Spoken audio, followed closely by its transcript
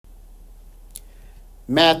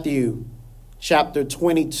Matthew chapter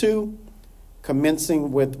 22,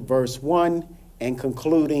 commencing with verse 1 and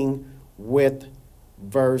concluding with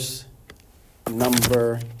verse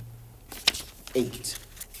number 8.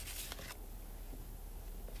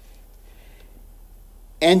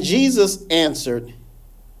 And Jesus answered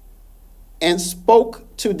and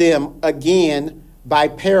spoke to them again by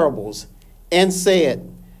parables and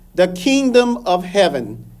said, "The kingdom of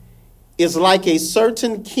heaven is like a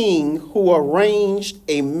certain king who arranged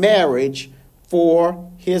a marriage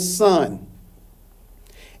for his son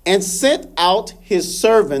and sent out his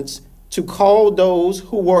servants to call those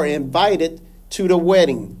who were invited to the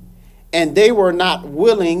wedding, and they were not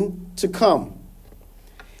willing to come.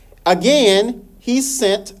 Again, he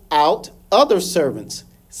sent out other servants,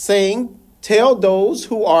 saying, 'Tell those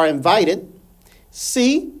who are invited,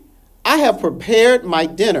 see, I have prepared my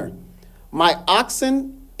dinner. My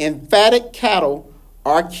oxen and fatted cattle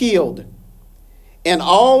are killed, and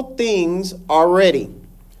all things are ready.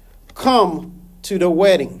 Come to the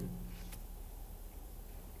wedding.'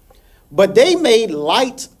 But they made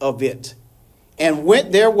light of it and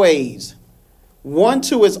went their ways, one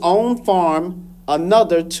to his own farm,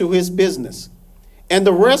 another to his business. And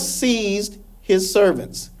the rest seized his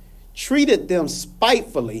servants, treated them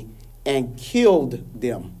spitefully, and killed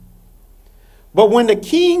them. But when the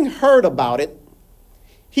king heard about it,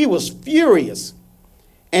 he was furious,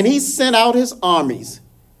 and he sent out his armies,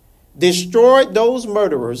 destroyed those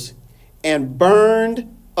murderers, and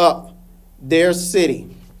burned up their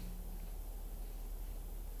city.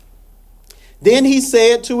 Then he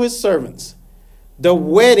said to his servants, 'The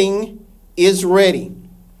wedding is ready,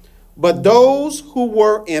 but those who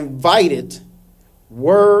were invited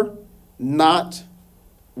were not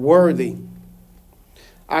worthy.'"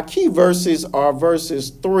 Our key verses are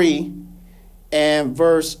verses 3 and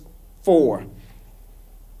verse 4.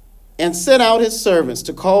 "And sent out his servants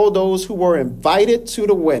to call those who were invited to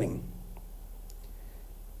the wedding,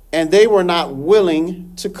 and they were not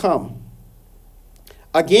willing to come.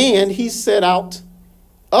 Again, he sent out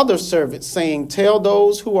other servants, saying, 'Tell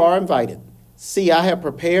those who are invited, see, I have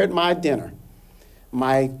prepared my dinner.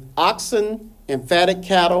 My oxen and fatted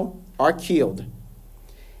cattle are killed,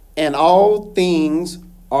 and all things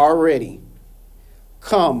are ready.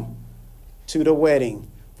 Come to the wedding.'"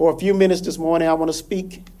 For a few minutes this morning, I want to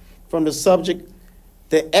speak from the subject,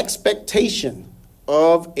 the expectation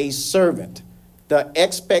of a servant. The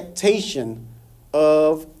expectation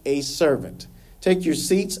of a servant. Take your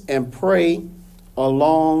seats and pray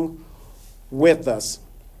along with us.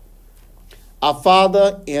 Our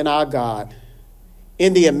Father and our God,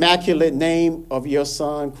 in the immaculate name of your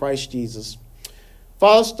Son, Christ Jesus.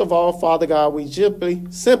 First of all, Father God, we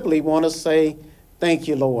simply want to say thank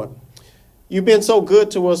you, Lord. You've been so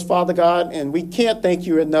good to us, Father God, and we can't thank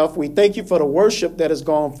you enough. We thank you for the worship that has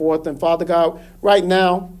gone forth. And Father God, right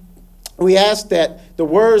now, we ask that the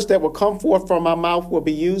words that will come forth from our mouth will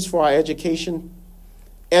be used for our education,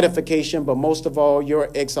 edification, but most of all, your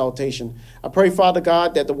exaltation. I pray, Father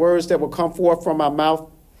God, that the words that will come forth from our mouth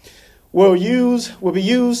will be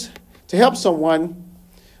used to help someone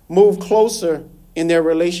move closer in their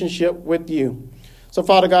relationship with you. So,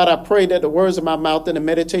 Father God, I pray that the words of my mouth and the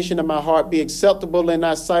meditation of my heart be acceptable in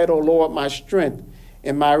thy sight, O Lord, my strength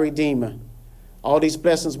and my Redeemer. All these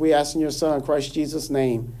blessings we ask in your Son, Christ Jesus'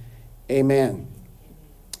 name. Amen.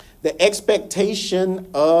 The expectation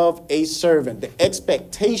of a servant. The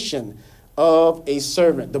expectation of a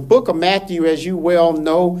servant. The book of Matthew, as you well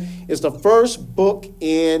know, is the first book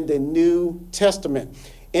in the New Testament.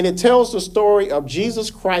 And it tells the story of Jesus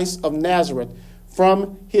Christ of Nazareth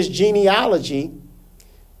from his genealogy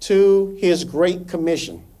to his Great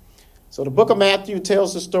Commission. So the book of Matthew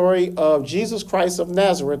tells the story of Jesus Christ of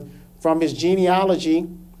Nazareth from his genealogy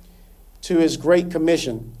to his Great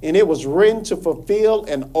Commission. And it was written to fulfill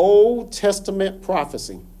an Old Testament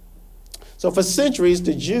prophecy. So for centuries,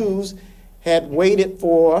 the Jews had waited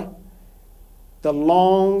for the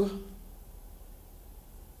long-awaited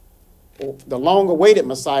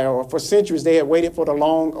Messiah, or for centuries they had waited for the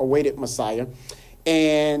long-awaited Messiah.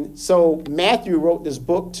 And so Matthew wrote this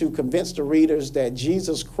book to convince the readers that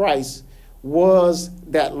Jesus Christ was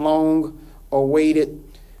that long-awaited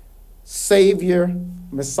Savior,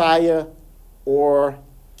 Messiah, or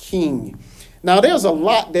King. Now, there's a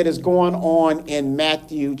lot that is going on in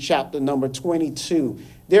Matthew chapter number 22.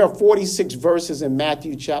 There are 46 verses in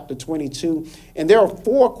Matthew chapter 22, and there are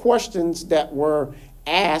 4 questions that were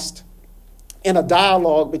asked in a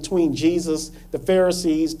dialogue between Jesus, the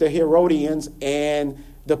Pharisees, the Herodians, and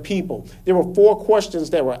the people. There were 4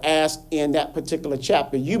 questions that were asked in that particular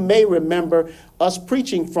chapter. You may remember us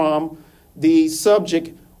preaching from the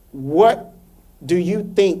subject, what do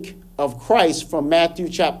you think of Christ from Matthew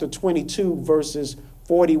chapter 22, verses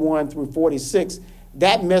 41 through 46?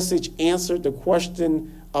 That message answered the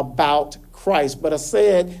question about Christ. But I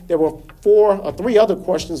said there were three other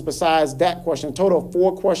questions besides that question, a total of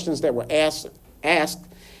 4 questions that were asked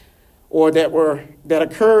or that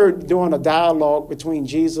occurred during a dialogue between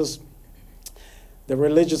Jesus, the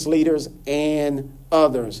religious leaders, and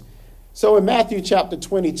others. So in Matthew chapter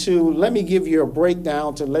 22, let me give you a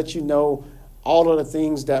breakdown to let you know all of the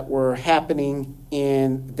things that were happening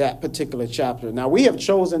in that particular chapter. Now, we have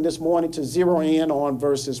chosen this morning to zero in on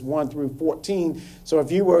verses 1 through 14. So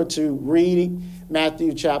if you were to read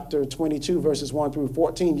Matthew chapter 22, verses 1 through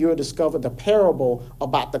 14, you'll discover the parable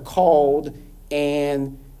about the called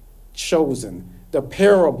and chosen. The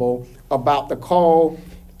parable about the called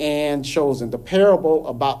and chosen. The parable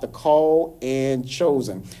about the called and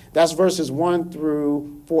chosen. That's verses 1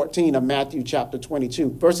 through 14 of Matthew chapter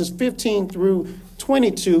 22. Verses 15 through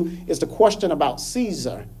 22 is the question about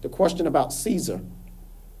Caesar. The question about Caesar.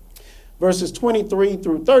 Verses 23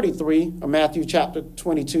 through 33 of Matthew chapter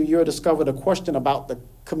 22, you'll discover the question about the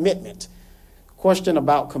commitment. Question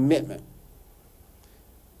about commitment.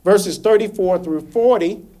 Verses 34 through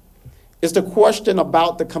 40 is the question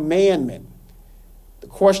about the commandment. The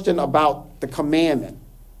question about the commandment.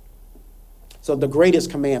 So the greatest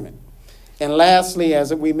commandment. And lastly,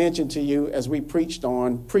 as we mentioned to you, as we preached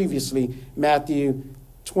on previously, Matthew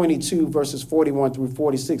 22, verses 41 through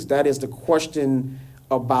 46, that is the question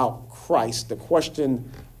about Christ. The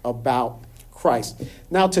question about Christ.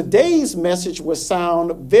 Now, today's message will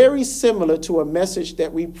sound very similar to a message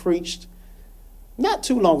that we preached not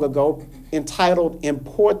too long ago entitled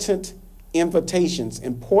Important Invitations.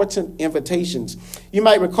 Important invitations. You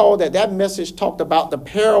might recall that message talked about the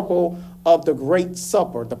parable of the Great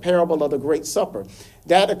Supper. The parable of the Great Supper.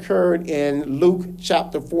 That occurred in Luke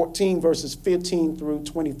chapter 14, verses 15 through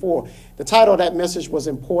 24. The title of that message was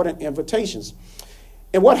Important Invitations.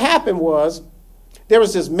 And what happened was there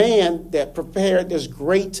was this man that prepared this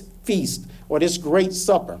great feast or this great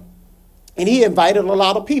supper. And he invited a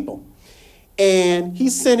lot of people. And he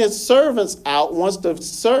sent his servants out once the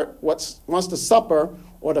supper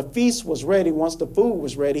or the feast was ready, once the food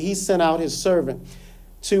was ready, he sent out his servant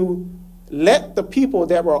to let the people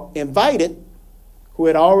that were invited, who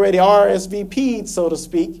had already RSVP'd, so to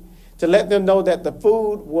speak, to let them know that the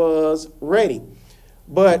food was ready.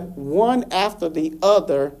 But one after the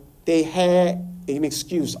other, they had an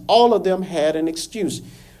excuse. All of them had an excuse.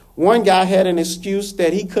 One guy had an excuse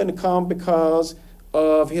that he couldn't come because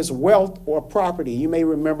of his wealth or property. You may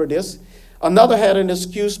remember this. Another had an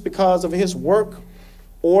excuse because of his work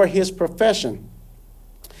or his profession.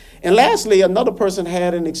 And lastly, another person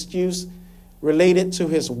had an excuse related to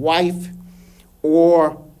his wife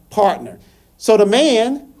or partner. So the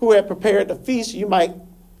man who had prepared the feast, you might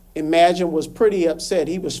imagine, was pretty upset.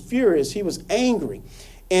 He was furious. He was angry.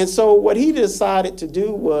 And so what he decided to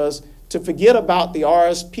do was to forget about the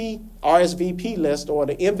RSVP list or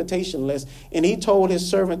the invitation list, and he told his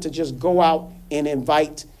servant to just go out and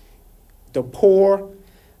invite the poor,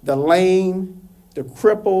 the lame, the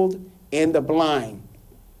crippled, and the blind.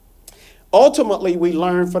 Ultimately, we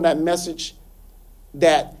learn from that message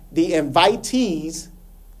that the invitees,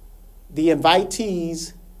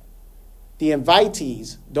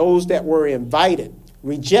 those that were invited,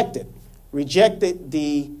 rejected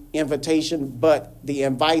the invitation, but the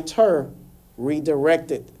inviter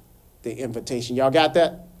redirected the invitation. Y'all got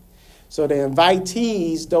that? So the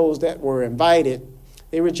invitees, those that were invited,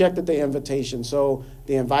 they rejected the invitation. So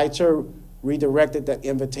the inviter redirected that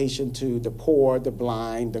invitation to the poor, the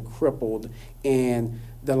blind, the crippled, and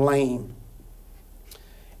the lame.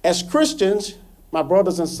 As Christians, my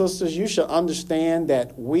brothers and sisters, you should understand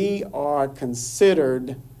that we are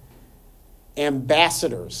considered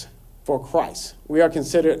ambassadors for Christ. We are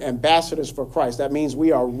considered ambassadors for Christ. That means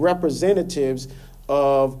we are representatives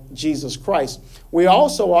of Jesus Christ. We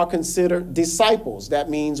also are considered disciples. That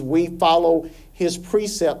means we follow his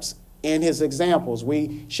precepts and his examples.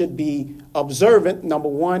 We should be observant, number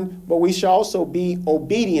one, but we should also be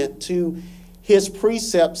obedient to his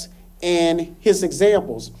precepts and his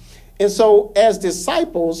examples. And so as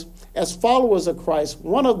disciples, as followers of Christ,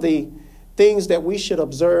 one of the things that we should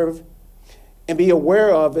observe and be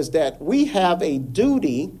aware of is that we have a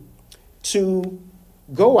duty to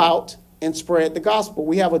go out and spread the gospel.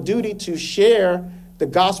 We have a duty to share the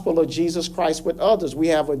gospel of Jesus Christ with others. We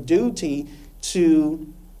have a duty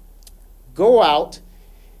to go out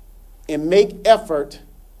and make effort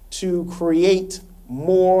to create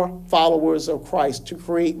more followers of Christ, to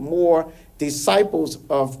create more disciples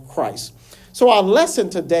of Christ. So our lesson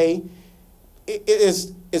today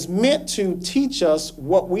is meant to teach us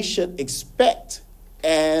what we should expect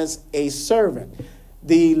as a servant.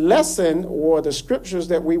 The lesson or the scriptures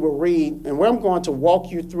that we will read, and where I'm going to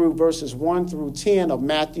walk you through verses 1 through 10 of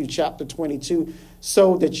Matthew chapter 22,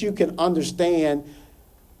 so that you can understand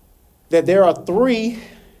that there are three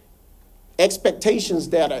expectations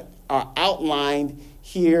that are outlined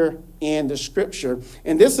here in the scripture.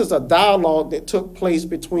 And this is a dialogue that took place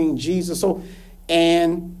between Jesus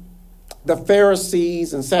and the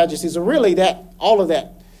Pharisees and Sadducees. So really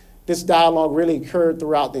this dialogue really occurred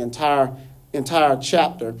throughout the entire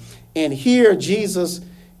chapter. And here Jesus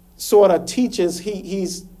sort of teaches,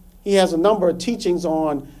 he has a number of teachings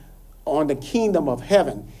on the kingdom of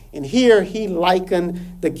heaven. And here he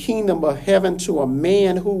likened the kingdom of heaven to a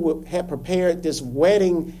man who had prepared this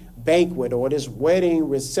wedding banquet or this wedding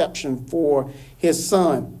reception for his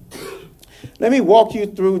son. Let me walk you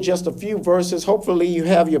through just a few verses. Hopefully you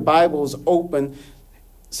have your Bibles open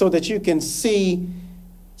so that you can see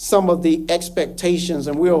some of the expectations,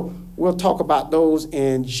 and we'll talk about those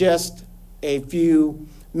in just a few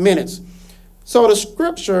minutes. So the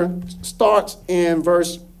scripture starts in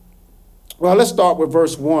let's start with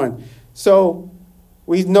verse 1. So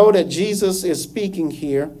we know that Jesus is speaking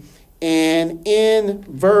here. And in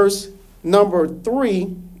verse number 3,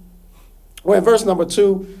 in verse number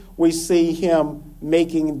 2, we see him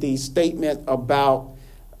making the statement about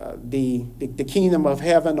the kingdom of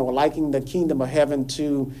heaven, or liking the kingdom of heaven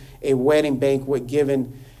to a wedding banquet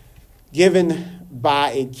given by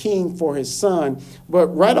a king for his son. But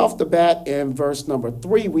right off the bat in verse number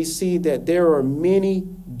 3, we see that there are many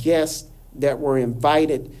guests that were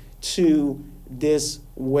invited to this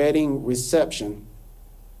wedding reception.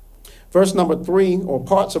 Verse number 3, or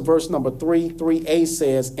parts of verse number 3a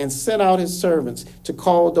says, and sent out his servants to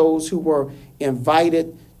call those who were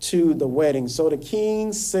invited to the wedding. So the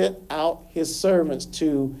king sent out his servants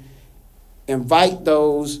to invite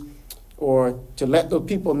those, or to let the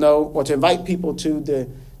people know, or to invite people to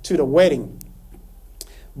the wedding.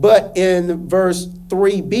 But in verse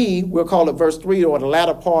 3b, we'll call it verse 3, or the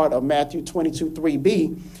latter part of Matthew 22,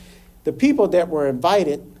 3b, the people that were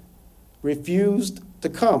invited refused to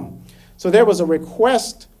come. So there was a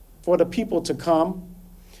request for the people to come,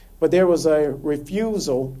 but there was a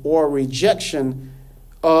refusal or rejection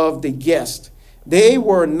of the guest. They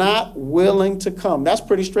were not willing to come. That's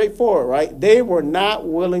pretty straightforward, right? They were not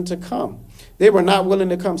willing to come. They were not willing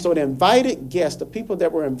to come. So the invited guests, the people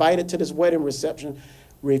that were invited to this wedding reception,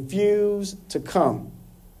 refused to come.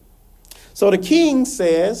 So the king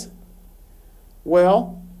says,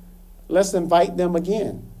 well, let's invite them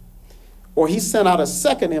again. Or he sent out a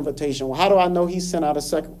second invitation. Well, how do I know he sent out a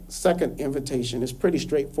second invitation? It's pretty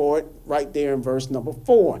straightforward right there in verse number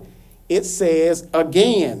 4. It says,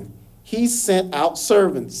 again, he sent out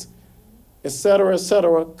servants,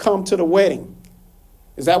 etc., come to the wedding.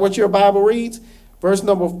 Is that what your Bible reads? Verse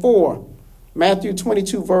number 4, Matthew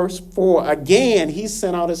 22, verse 4. Again, he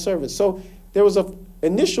sent out his servants. So there was an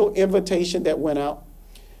initial invitation that went out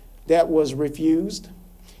that was refused.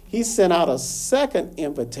 He sent out a second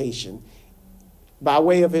invitation by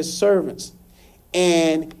way of his servants.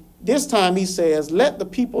 And this time he says, let the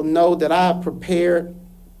people know that I have prepared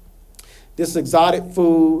this exotic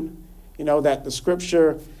food, that the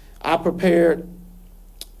scripture I prepared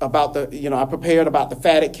about the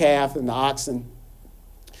fatted calf and the oxen.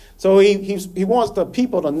 So he wants the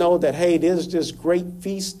people to know that, hey, there's this great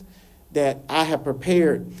feast that I have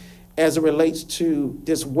prepared as it relates to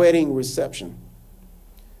this wedding reception.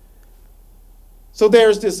 So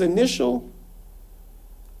there's this initial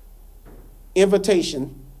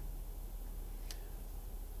invitation.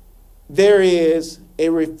 There is a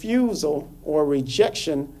refusal or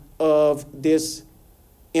rejection of this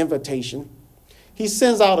invitation. He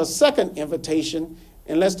sends out a second invitation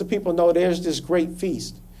and lets the people know there's this great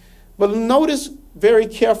feast. But notice very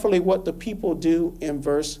carefully what the people do in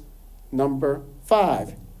verse number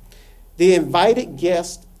 5. The invited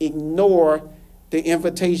guests ignore the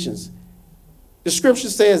invitations. The scripture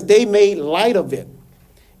says they made light of it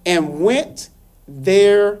and went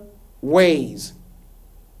their ways.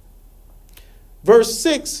 Verse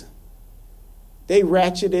 6, they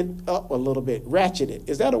ratcheted up a little bit. Ratcheted.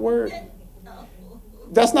 Is that a word? No.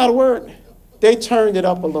 That's not a word. They turned it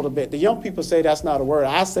up a little bit. The young people say that's not a word.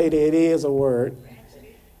 I say that it is a word.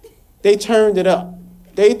 They turned it up.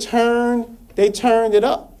 They turned it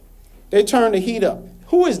up. They turned the heat up.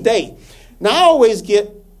 Who is they? Now, I always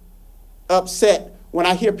get upset when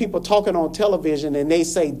I hear people talking on television and they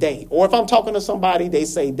say they. Or if I'm talking to somebody, they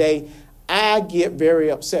say they. I get very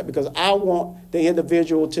upset because I want the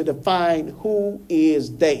individual to define who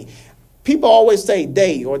is they. People always say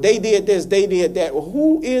they, or they did this, they did that. Well,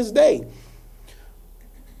 who is they?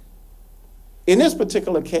 In this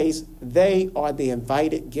particular case, they are the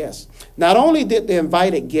invited guests. Not only did the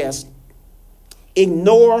invited guests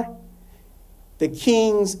ignore the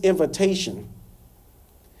king's invitation,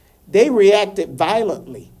 they reacted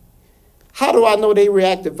violently. How do I know they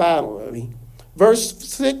reacted violently? Verse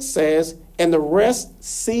 6 says, and the rest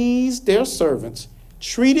seized their servants,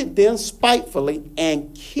 treated them spitefully,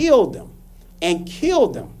 and killed them. And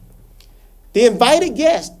killed them. The invited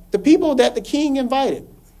guests, the people that the king invited,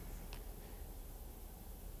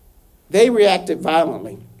 they reacted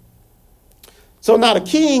violently. So now the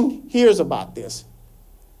king hears about this.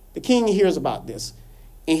 The king hears about this,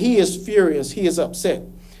 and he is furious. He is upset.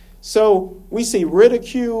 So we see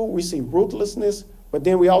ridicule, we see ruthlessness, but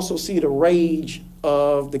then we also see the rage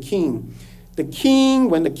of the king. The king,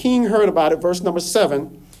 when the king heard about it, verse number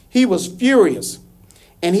 7, he was furious,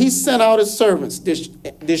 and he sent out his servants,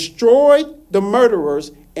 destroyed the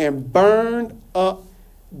murderers, and burned up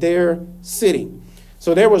their city.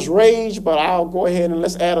 So there was rage, but I'll go ahead and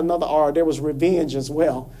let's add another R. There was revenge as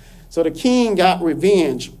well. So the king got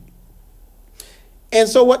revenge. And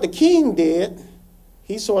so what the king did,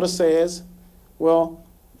 he sort of says, well,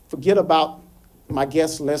 forget about my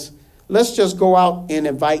guest list. Let's just go out and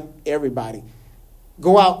invite everybody.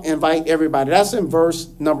 Go out and invite everybody. That's in verse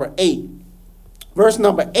number 8. Verse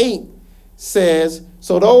number 8 says,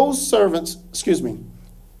 so those servants,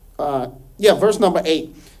 verse number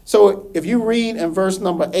 8. So if you read in verse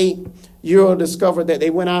number 8, you'll discover that they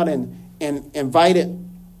went out and invited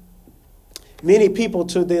many people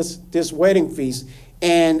to this wedding feast.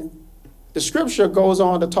 And the scripture goes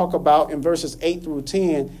on to talk about in verses 8 through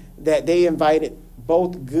 10 that they invited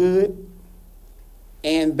both good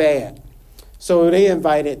and bad. So they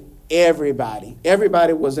invited everybody.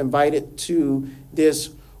 Everybody was invited to this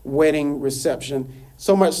wedding reception.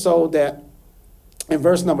 So much so that in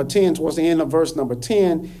verse number 10, towards the end of verse number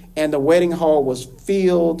 10, and the wedding hall was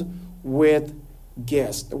filled with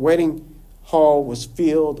guests. The wedding hall was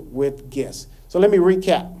filled with guests. So let me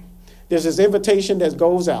recap. There's this invitation that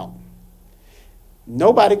goes out.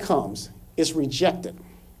 Nobody comes. It's rejected.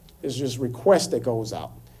 There's this request that goes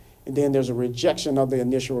out. And then there's a rejection of the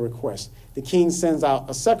initial request. The king sends out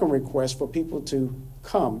a second request for people to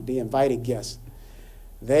come, the invited guests.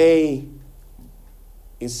 They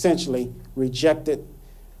essentially rejected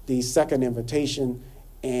the second invitation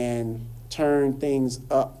and turned things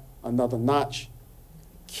up another notch,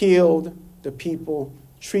 killed the people,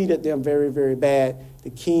 treated them very, very bad.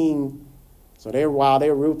 The king, while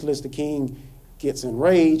they're ruthless, the king gets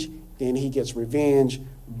enraged, then he gets revenge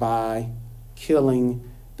by killing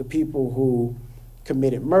the people who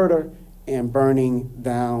committed murder and burning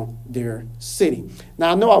down their city.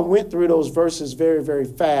 Now, I know I went through those verses very, very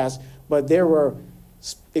fast, but there were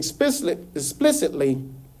explicitly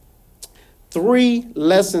 3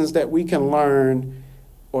 lessons that we can learn,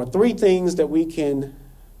 or 3 things that we can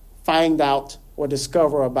find out or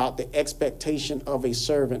discover about the expectation of a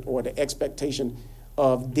servant, or the expectation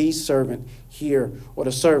of the servant here, or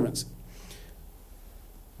the servants.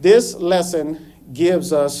 This lesson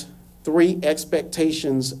gives us 3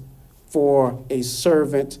 expectations for a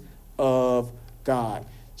servant of God.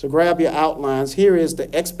 So grab your outlines. Here is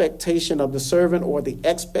the expectation of the servant, or the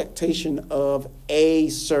expectation of a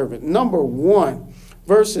servant. Number 1,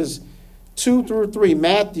 verses 2 through 3,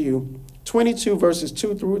 Matthew 22, verses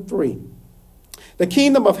 2 through 3. The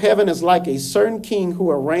kingdom of heaven is like a certain king who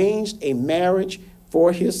arranged a marriage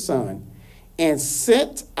for his son and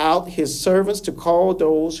sent out his servants to call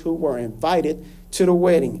those who were invited to the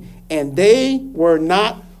wedding, and they were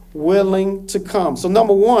not willing to come. So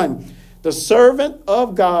number 1, the servant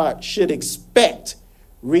of God should expect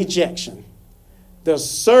rejection. The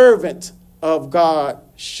servant of God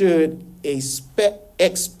should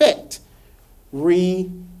expect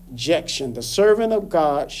rejection. The servant of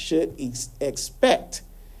God should expect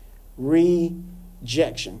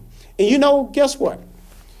rejection. And guess what?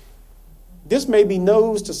 This may be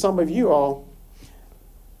news to some of you all.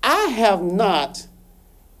 I have not,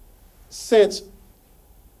 since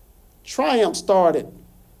Triumph started,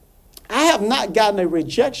 I have not gotten a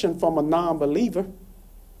rejection from a non-believer.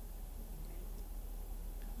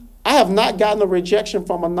 I have not gotten a rejection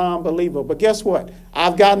from a non-believer. But guess what?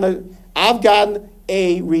 I've gotten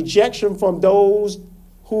a rejection from those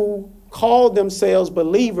who call themselves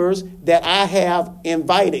believers that I have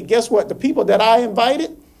invited. Guess what? The people that I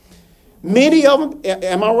invited, many of them,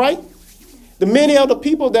 am I right? Many of the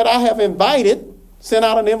people that I have invited, sent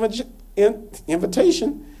out an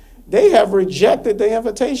invitation, they have rejected the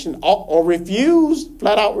invitation or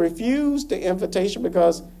flat out refused the invitation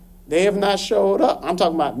because They have not showed up. I'm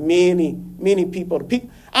talking about many, many people.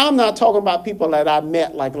 I'm not talking about people that I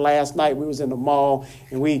met like last night. We was in the mall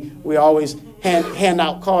and we always hand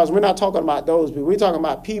out cards. We're not talking about those people. We're talking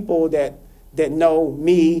about people that know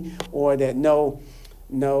me or that know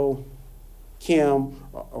Kim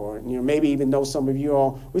or maybe even know some of you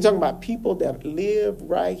all. We're talking about people that live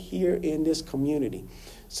right here in this community.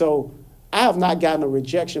 So I have not gotten a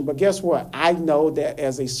rejection, but guess what? I know that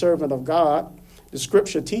as a servant of God, the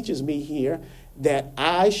scripture teaches me here that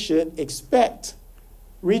I should expect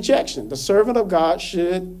rejection. The servant of God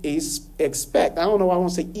should expect, I don't know why I want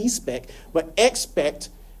to say expect, but expect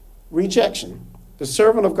rejection. The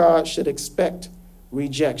servant of God should expect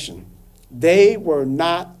rejection. They were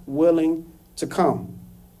not willing to come.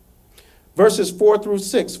 Verses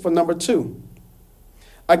 4-6 for number 2.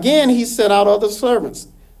 Again, he sent out other servants,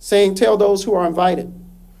 saying, tell those who are invited,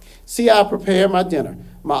 see, I prepare my dinner.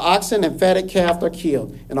 My oxen and fatted calf are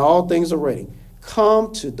killed, and all things are ready.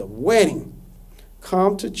 Come to the wedding.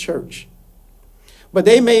 Come to church. But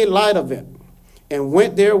they made light of it and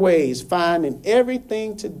went their ways, finding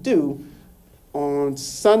everything to do on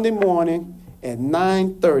Sunday morning at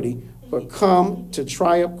 9:30, but come to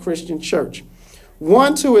Triumph Christian Church.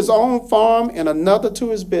 One to his own farm and another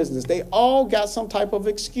to his business. They all got some type of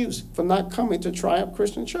excuse for not coming to Triumph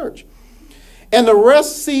Christian Church. And the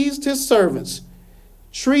rest seized his servants,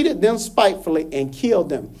 treated them spitefully, and killed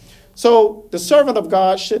them. So the servant of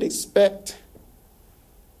God should expect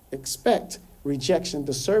rejection.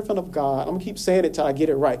 The servant of God, I'm going to keep saying it till I get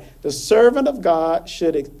it right. The servant of God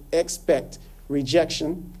should expect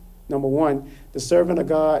rejection, number 1. The servant of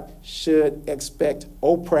God should expect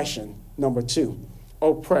oppression, number 2.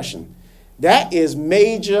 Oppression. That is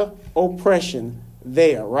major oppression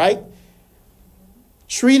there, right?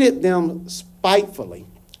 Treated them spitefully,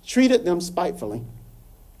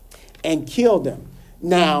 and killed them.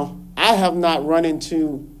 Now,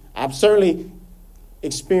 I've certainly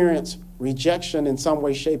experienced rejection in some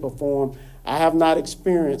way, shape, or form. I have not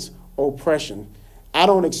experienced oppression. I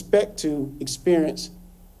don't expect to experience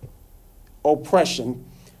oppression,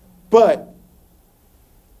 but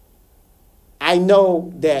I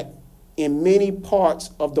know that in many parts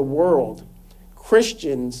of the world,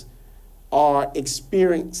 Christians are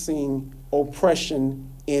experiencing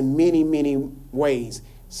oppression in many, many ways.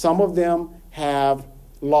 Some of them have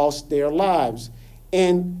lost their lives.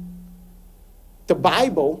 In the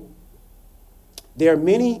Bible, there are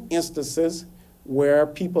many instances where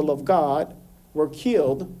people of God were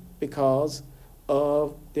killed because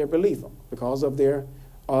of their belief, because of their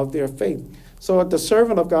faith. So the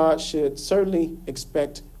servant of God should certainly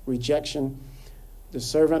expect rejection. The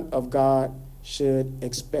servant of God should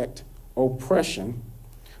expect oppression.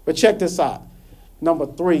 But check this out. Number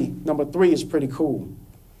three is pretty cool.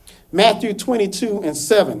 Matthew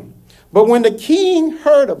 22:7. But when the king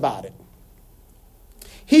heard about it,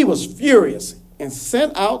 he was furious and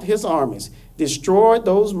sent out his armies, destroyed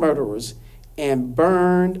those murderers, and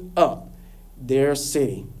burned up their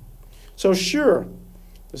city. So sure,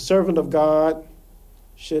 the servant of God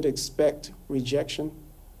should expect rejection.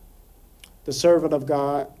 The servant of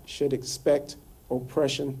God should expect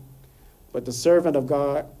oppression. But the servant of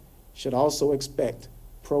God should also expect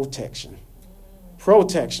protection.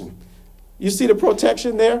 Protection. You see the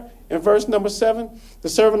protection there in verse number 7? The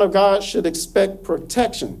servant of God should expect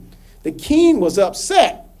protection. The king was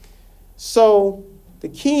upset. So the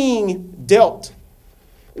king dealt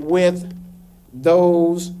with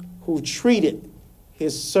those who treated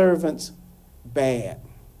his servants bad.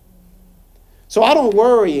 So I don't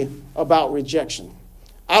worry about rejection.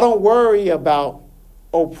 I don't worry about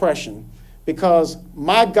oppression, because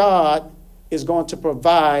my God is going to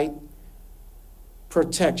provide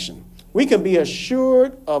protection. We can be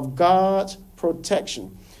assured of God's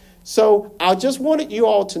protection. So I just wanted you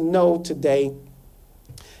all to know today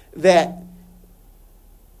that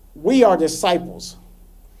we are disciples.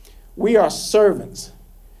 We are servants.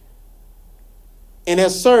 And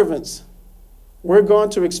as servants, we're going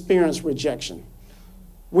to experience rejection.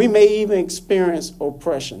 We may even experience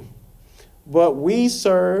oppression. But we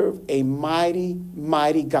serve a mighty,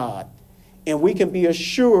 mighty God. And we can be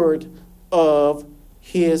assured of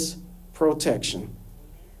his protection.